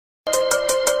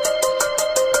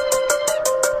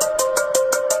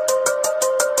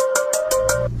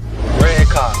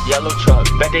yellow truck,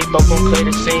 bet they both gon' clear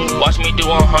the scene. Watch me do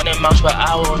 100 miles per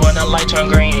hour when the light turn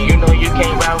green. You know you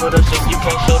can't ride with us if you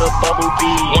can't show the bubble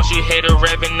beat. Once you hit a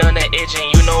revving on the engine,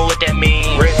 you know what that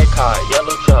means. Red car,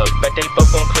 yellow truck, bet they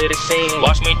both gon' clear the scene.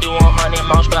 Watch me do 100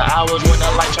 miles per hour when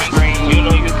the light turn green. You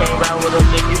know you can't ride with us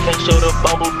if you can't show the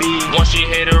bubble beat. Once you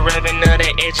hit a revving on the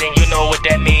engine, you know what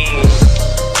that means.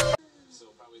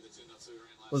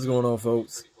 What's going on,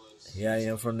 folks? Here I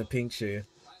am from the Pink Chair.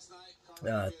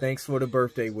 Thanks for the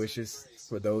birthday wishes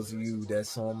for those of you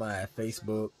that's on my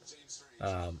Facebook,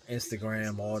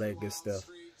 Instagram, all that good stuff.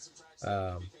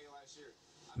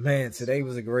 Man, today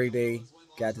was a great day.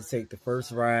 Got to take the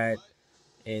first ride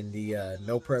in the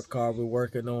no prep car we're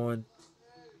working on.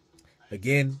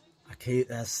 Again,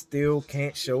 I still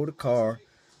can't show the car,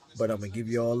 but I'm gonna give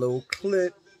you all a little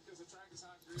clip.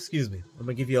 Excuse me. I'm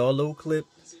gonna give you all a little clip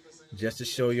just to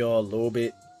show y'all a little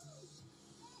bit.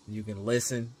 You can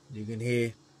listen, you can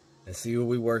hear, and see what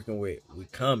we're working with. We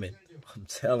coming. I'm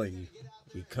telling you,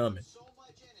 we coming.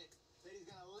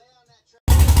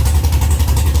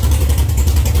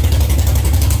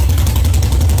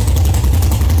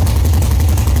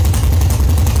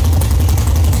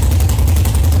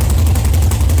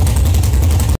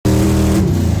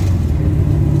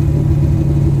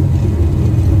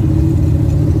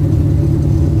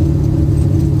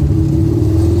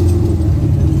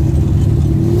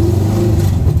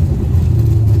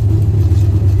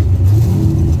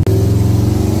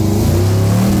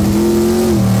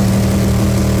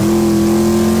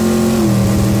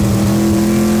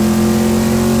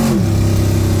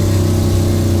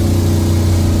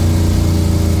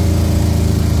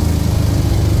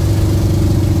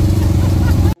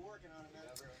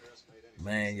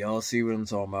 Man, y'all see what I'm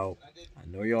talking about. I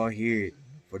know y'all hear it.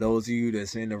 For those of you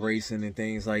that's into racing and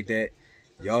things like that,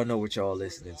 y'all know what y'all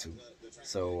listening to.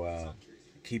 So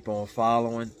keep on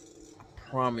following. I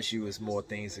promise you it's more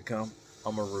things to come.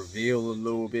 I'm going to reveal a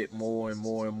little bit more and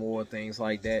more and more things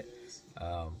like that.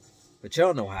 But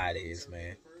y'all know how it is,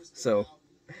 man. So,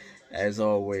 as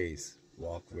always,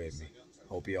 walk with me.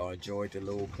 Hope y'all enjoyed the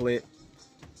little clip.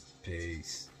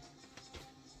 Peace.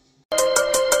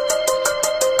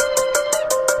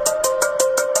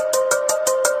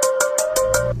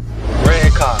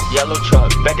 Red car, yellow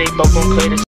truck, bet they both gon' clear the